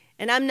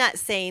 And I'm not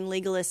saying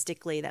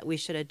legalistically that we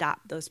should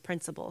adopt those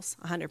principles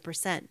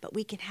 100%, but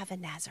we can have a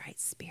Nazarite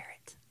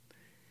spirit,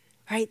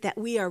 right? That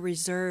we are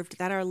reserved,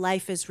 that our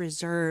life is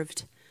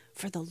reserved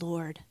for the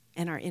Lord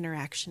and our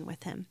interaction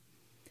with him.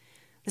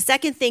 The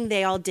second thing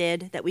they all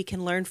did that we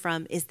can learn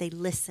from is they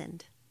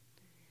listened.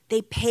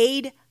 They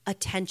paid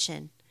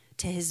attention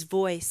to his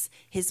voice,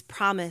 his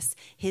promise,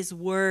 his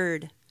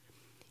word.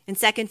 In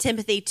 2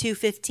 Timothy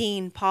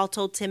 2:15, Paul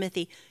told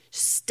Timothy,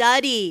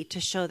 "Study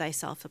to show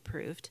thyself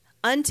approved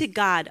unto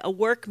God, a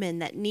workman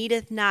that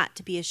needeth not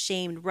to be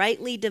ashamed,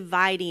 rightly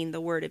dividing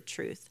the word of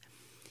truth."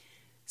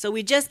 So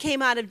we just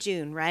came out of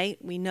June, right?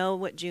 We know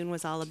what June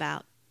was all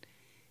about.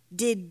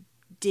 Did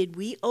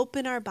we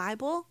open our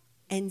Bible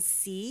and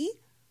see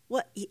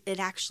what it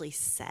actually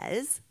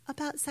says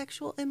about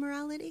sexual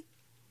immorality?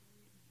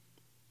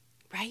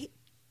 Right?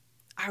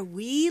 Are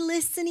we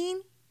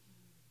listening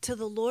to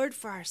the Lord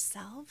for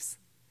ourselves?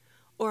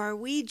 Or are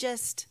we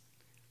just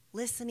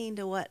listening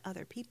to what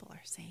other people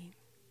are saying?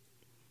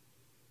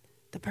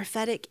 The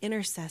prophetic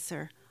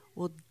intercessor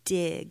will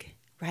dig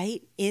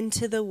right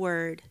into the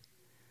word,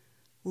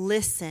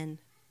 listen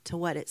to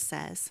what it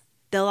says.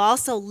 They'll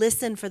also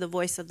listen for the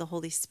voice of the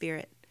Holy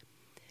Spirit.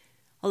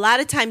 A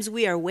lot of times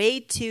we are way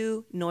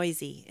too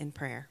noisy in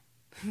prayer.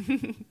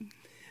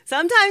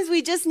 Sometimes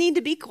we just need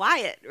to be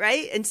quiet,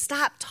 right? And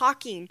stop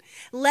talking.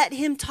 Let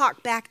him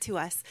talk back to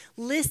us.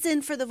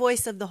 Listen for the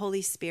voice of the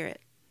Holy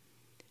Spirit.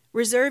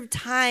 Reserve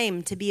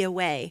time to be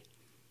away,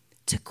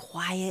 to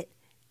quiet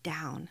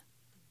down.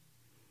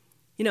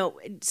 You know,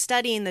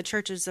 studying the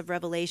churches of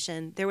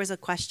Revelation, there was a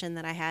question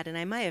that I had, and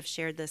I might have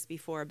shared this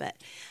before, but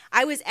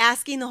I was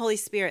asking the Holy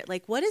Spirit,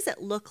 like, what does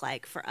it look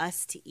like for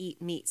us to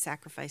eat meat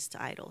sacrificed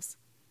to idols?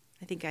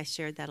 I think I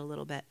shared that a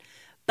little bit.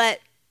 But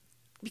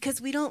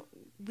because we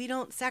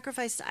don't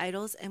sacrifice to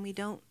idols, and we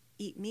don't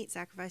eat meat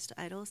sacrificed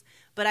to idols,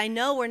 but I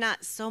know we're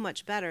not so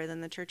much better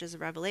than the churches of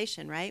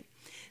Revelation, right?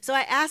 So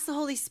I asked the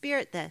Holy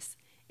Spirit this,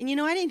 and you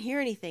know, I didn't hear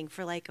anything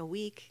for like a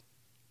week,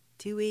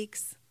 2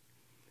 weeks.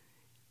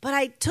 But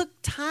I took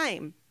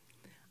time.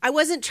 I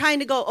wasn't trying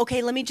to go,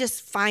 okay, let me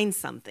just find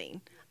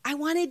something. I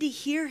wanted to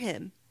hear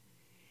him.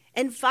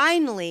 And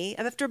finally,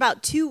 after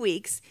about 2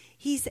 weeks,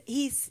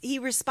 he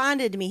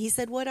responded to me. He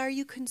said, "What are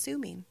you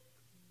consuming?"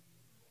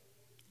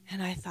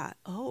 And I thought,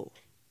 oh,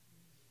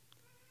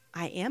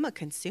 I am a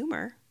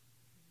consumer.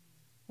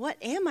 What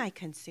am I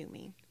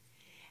consuming?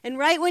 And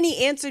right when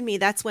he answered me,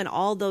 that's when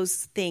all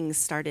those things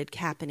started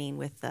happening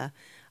with the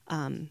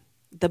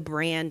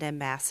brand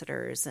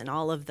ambassadors and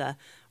all of the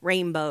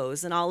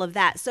rainbows and all of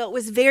that. So it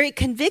was very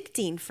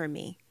convicting for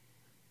me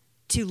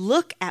to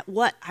look at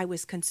what I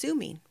was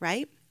consuming,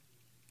 right?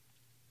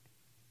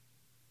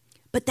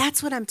 But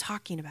that's what I'm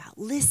talking about,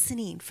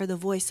 listening for the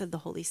voice of the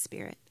Holy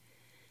Spirit.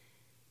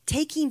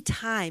 Taking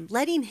time,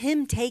 letting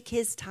him take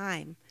his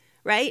time,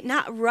 right?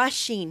 Not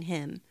rushing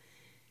him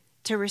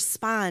to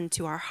respond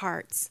to our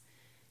hearts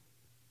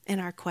and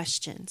our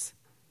questions,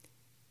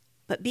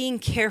 but being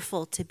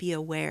careful to be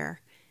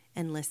aware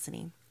and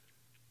listening.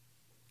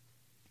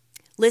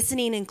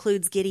 Listening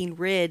includes getting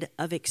rid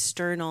of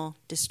external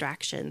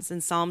distractions. In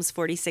Psalms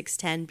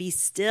 46:10, "Be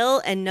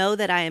still and know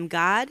that I am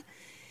God."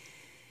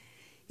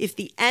 If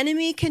the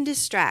enemy can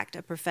distract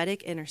a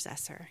prophetic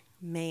intercessor,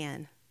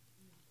 man,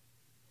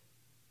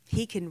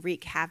 he can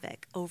wreak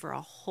havoc over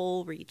a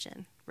whole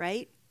region,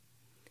 right?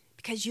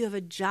 Because you have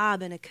a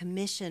job and a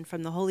commission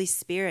from the Holy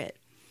Spirit.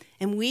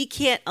 And we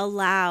can't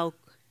allow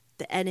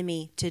the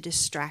enemy to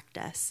distract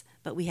us.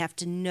 But we have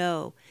to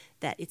know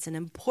that it's an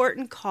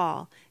important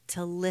call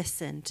to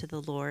listen to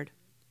the Lord.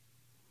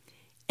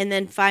 And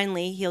then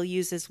finally, he'll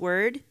use his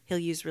word. He'll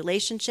use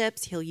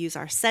relationships. He'll use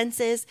our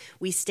senses.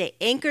 We stay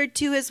anchored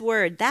to his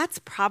word. That's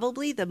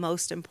probably the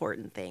most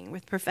important thing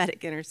with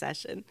prophetic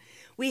intercession.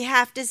 We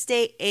have to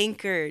stay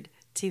anchored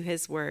to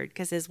his word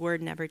because his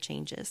word never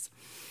changes.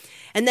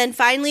 And then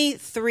finally,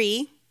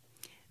 3,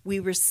 we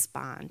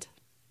respond.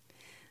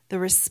 The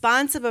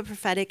response of a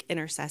prophetic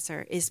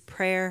intercessor is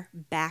prayer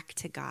back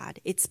to God.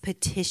 It's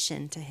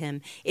petition to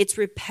him. It's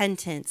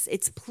repentance.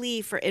 It's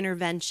plea for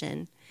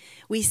intervention.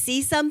 We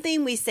see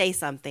something, we say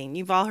something.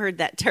 You've all heard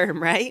that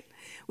term, right?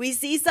 We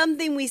see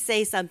something, we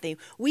say something.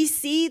 We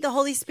see the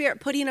Holy Spirit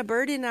putting a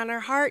burden on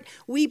our heart.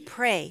 We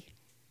pray.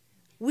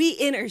 We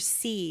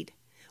intercede.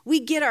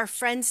 We get our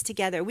friends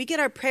together. We get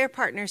our prayer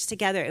partners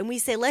together, and we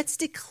say, let's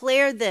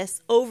declare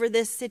this over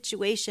this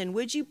situation.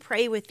 Would you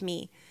pray with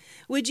me?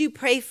 Would you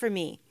pray for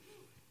me?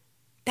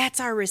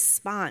 That's our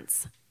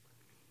response.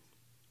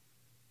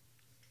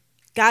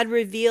 God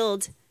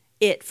revealed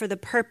it for the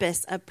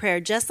purpose of prayer,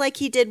 just like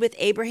he did with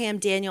Abraham,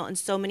 Daniel, and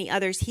so many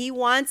others. He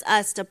wants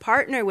us to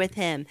partner with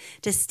him,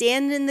 to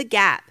stand in the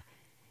gap,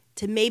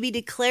 to maybe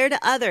declare to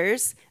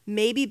others,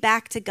 maybe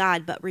back to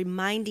God, but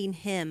reminding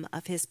him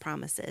of his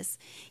promises.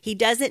 He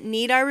doesn't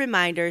need our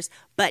reminders,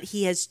 but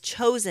he has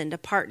chosen to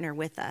partner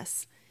with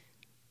us.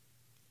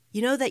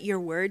 You know that your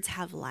words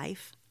have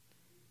life?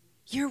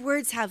 Your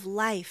words have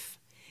life.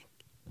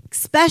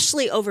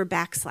 Especially over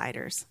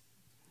backsliders.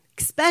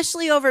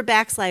 Especially over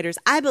backsliders.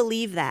 I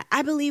believe that.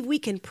 I believe we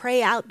can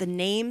pray out the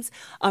names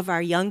of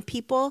our young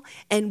people,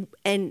 and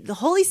the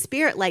Holy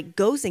Spirit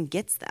goes and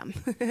gets them.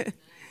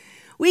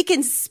 We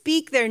can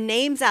speak their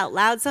names out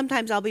loud.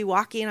 Sometimes I'll be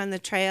walking on the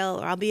trail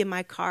or I'll be in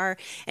my car,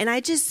 and I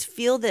just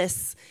feel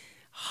this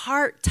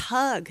heart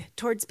tug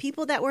towards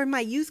people that were in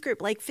my youth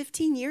group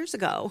 15 years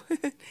ago.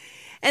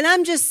 And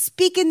I'm just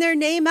speaking their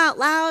name out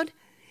loud.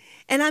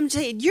 And I'm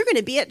saying, you're going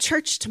to be at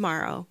church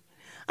tomorrow.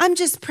 I'm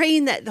just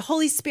praying that the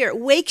Holy Spirit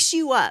wakes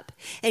you up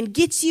and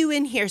gets you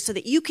in here so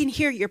that you can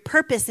hear your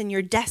purpose and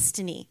your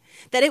destiny,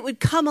 that it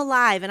would come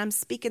alive. And I'm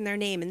speaking their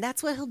name. And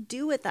that's what he'll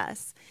do with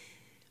us.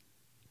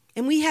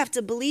 And we have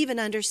to believe and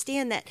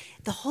understand that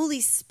the Holy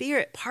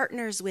Spirit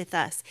partners with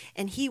us,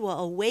 and he will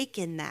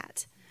awaken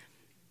that.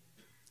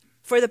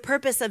 For the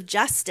purpose of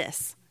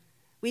justice,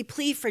 we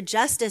plead for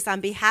justice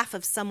on behalf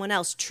of someone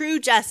else, true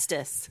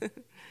justice.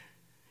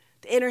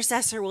 The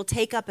intercessor will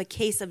take up a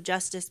case of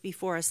justice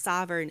before a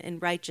sovereign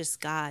and righteous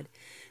God.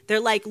 They're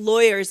like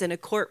lawyers in a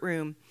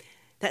courtroom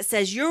that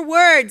says, your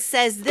word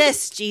says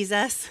this,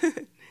 Jesus.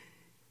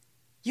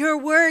 Your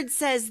word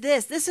says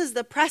this. This is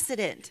the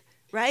precedent,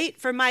 right?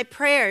 For my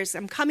prayers,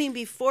 I'm coming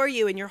before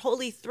you in your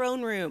holy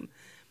throne room.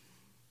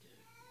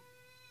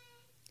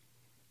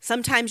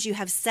 Sometimes you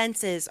have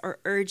senses or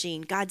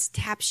urging. God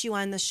taps you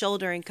on the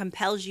shoulder and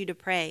compels you to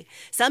pray.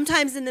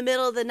 Sometimes in the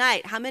middle of the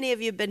night. How many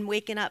of you have been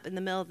waking up in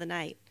the middle of the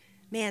night?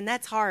 Man,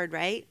 that's hard,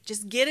 right?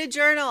 Just get a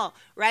journal,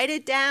 write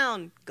it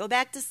down, go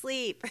back to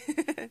sleep,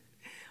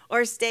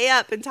 or stay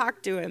up and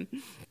talk to him.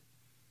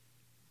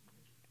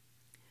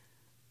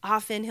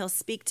 Often he'll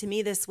speak to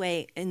me this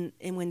way, and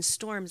when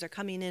storms are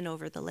coming in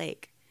over the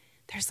lake,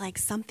 there's like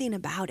something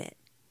about it.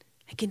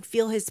 I can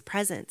feel his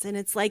presence, and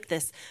it's like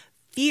this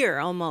fear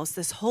almost,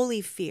 this holy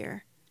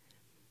fear.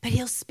 But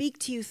he'll speak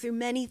to you through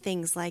many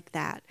things like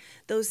that,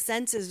 those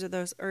senses or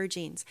those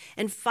urgings.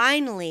 And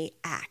finally,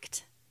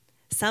 act.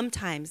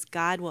 Sometimes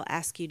God will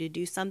ask you to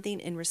do something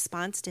in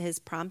response to his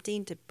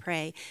prompting to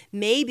pray.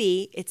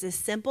 Maybe it's as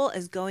simple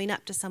as going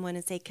up to someone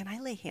and say, can I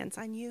lay hands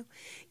on you?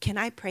 Can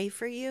I pray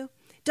for you?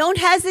 Don't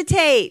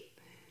hesitate.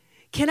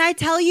 Can I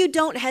tell you,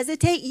 don't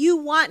hesitate? You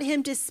want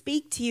him to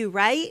speak to you,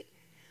 right?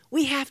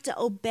 We have to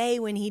obey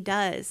when he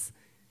does,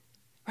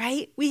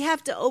 right? We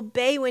have to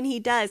obey when he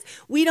does.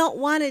 We don't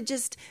want to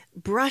just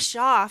brush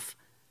off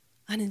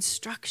an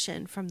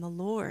instruction from the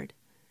Lord.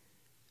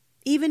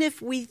 Even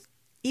if we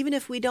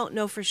don't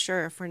know for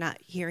sure if we're not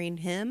hearing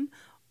him,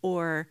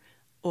 or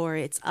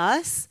it's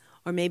us,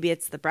 or maybe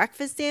it's the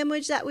breakfast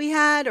sandwich that we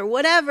had, or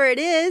whatever it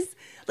is,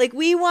 like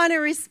we want to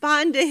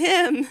respond to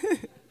him.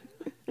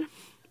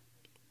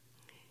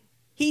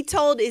 He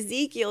told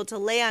Ezekiel to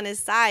lay on his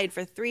side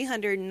for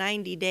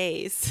 390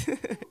 days,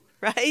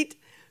 right?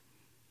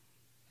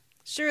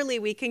 Surely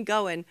we can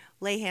go and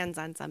lay hands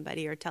on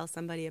somebody or tell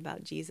somebody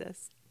about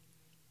Jesus.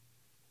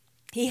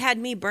 He had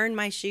me burn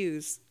my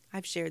shoes.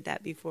 I've shared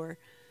that before.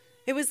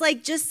 It was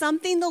like just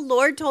something the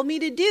Lord told me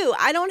to do.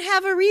 I don't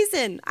have a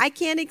reason. I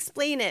can't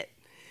explain it.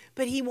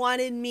 But he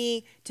wanted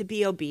me to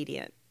be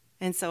obedient.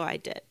 And so I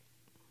did.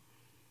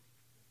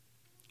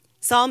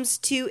 Psalms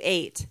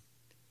 2:8.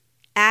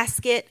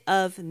 Ask it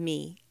of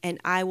me, and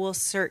I will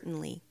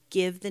certainly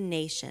give the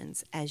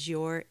nations as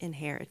your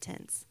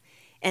inheritance,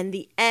 and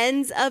the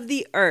ends of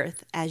the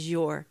earth as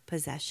your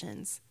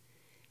possessions.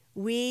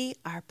 We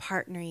are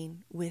partnering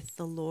with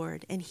the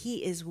Lord, and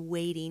he is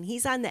waiting.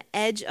 He's on the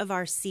edge of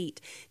our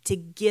seat to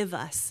give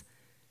us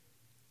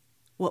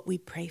what we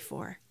pray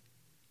for.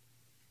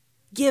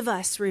 Give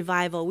us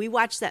revival. We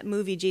watched that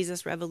movie,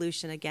 Jesus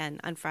Revolution, again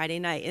on Friday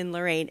night in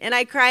Lorraine, and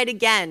I cried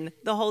again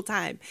the whole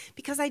time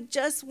because I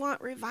just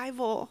want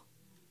revival.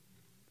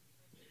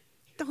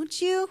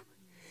 Don't you?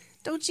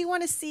 Don't you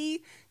want to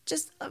see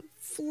just a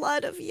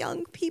flood of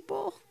young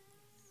people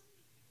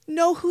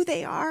know who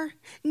they are,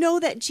 know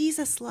that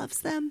Jesus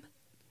loves them?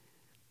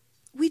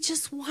 We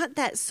just want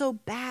that so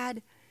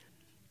bad.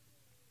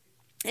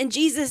 And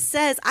Jesus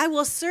says, I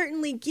will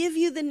certainly give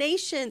you the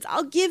nations.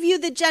 I'll give you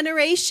the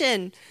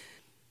generation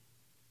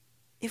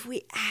if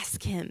we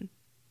ask him.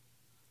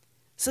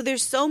 So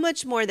there's so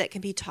much more that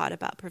can be taught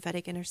about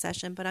prophetic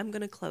intercession, but I'm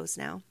going to close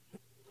now.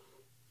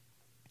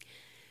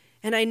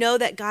 And I know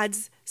that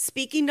God's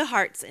speaking to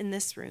hearts in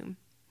this room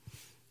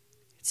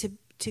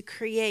to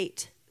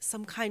create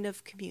some kind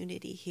of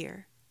community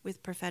here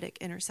with prophetic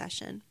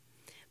intercession.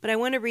 But I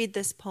want to read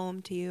this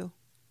poem to you.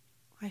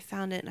 I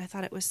found it and I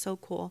thought it was so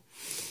cool.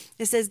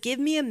 It says, give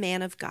me a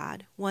man of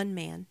God, one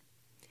man,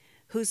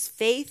 whose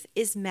faith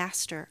is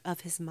master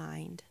of his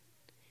mind,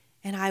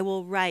 and I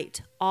will right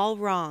all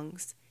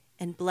wrongs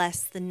and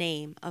bless the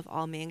name of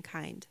all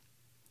mankind.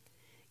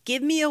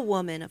 Give me a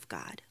woman of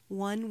God,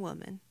 one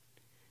woman,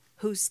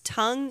 whose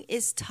tongue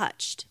is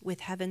touched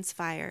with heaven's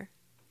fire,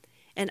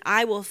 and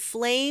I will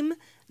flame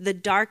the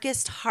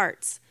darkest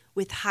hearts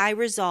with high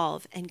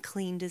resolve and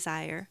clean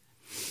desire.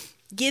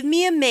 Give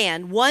me a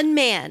man,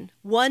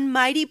 one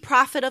mighty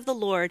prophet of the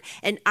Lord,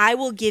 and I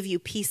will give you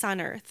peace on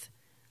earth,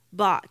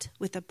 bought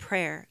with a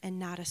prayer and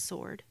not a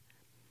sword.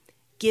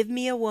 Give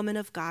me a woman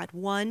of God,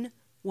 one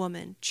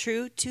woman,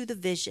 true to the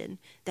vision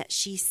that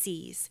she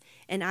sees,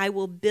 and I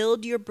will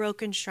build your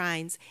broken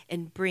shrines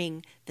and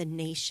bring the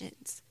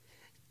nations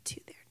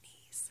to their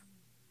knees.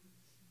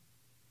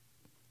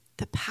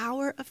 The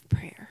power of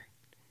prayer.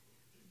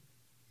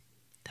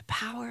 The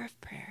power of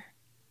prayer.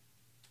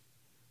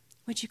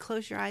 Would you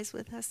close your eyes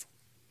with us?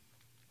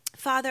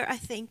 Father, I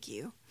thank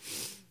you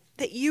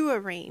that you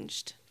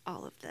arranged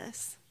all of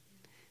this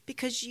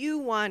because you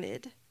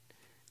wanted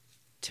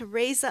to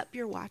raise up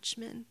your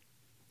watchmen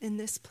in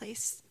this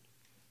place.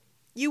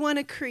 You want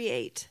to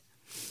create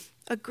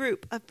a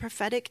group of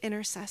prophetic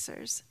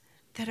intercessors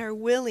that are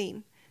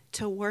willing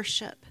to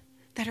worship,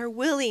 that are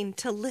willing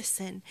to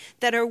listen,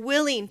 that are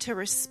willing to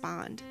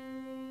respond.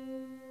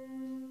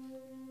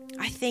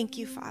 I thank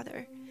you,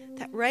 Father,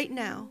 that right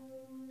now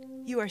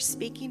you are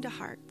speaking to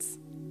hearts.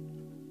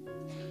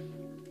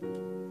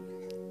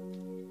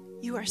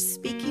 You are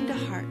speaking to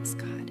hearts,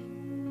 God.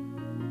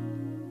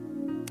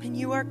 And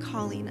you are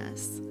calling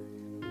us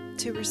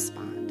to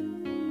respond.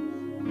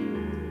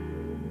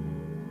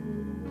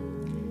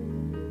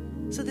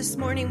 So this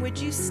morning, would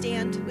you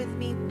stand with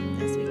me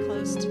as we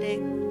close today?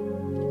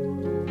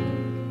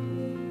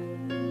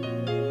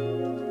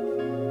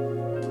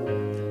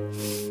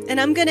 And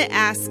I'm going to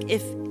ask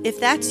if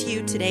that's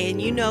you today and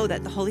you know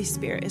that the Holy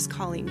Spirit is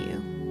calling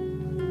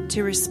you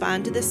to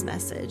respond to this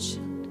message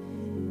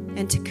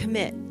and to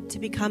commit to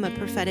become a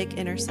prophetic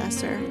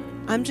intercessor,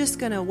 I'm just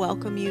going to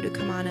welcome you to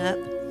come on up.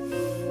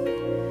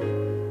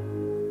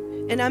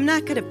 And I'm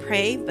not going to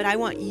pray, but I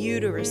want you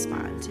to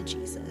respond to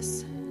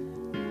Jesus.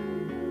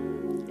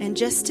 And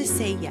just to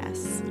say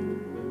yes.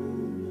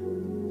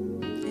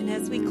 And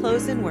as we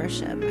close in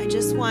worship, I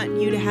just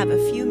want you to have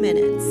a few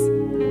minutes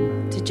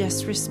to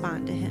just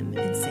respond to him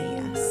and say yes.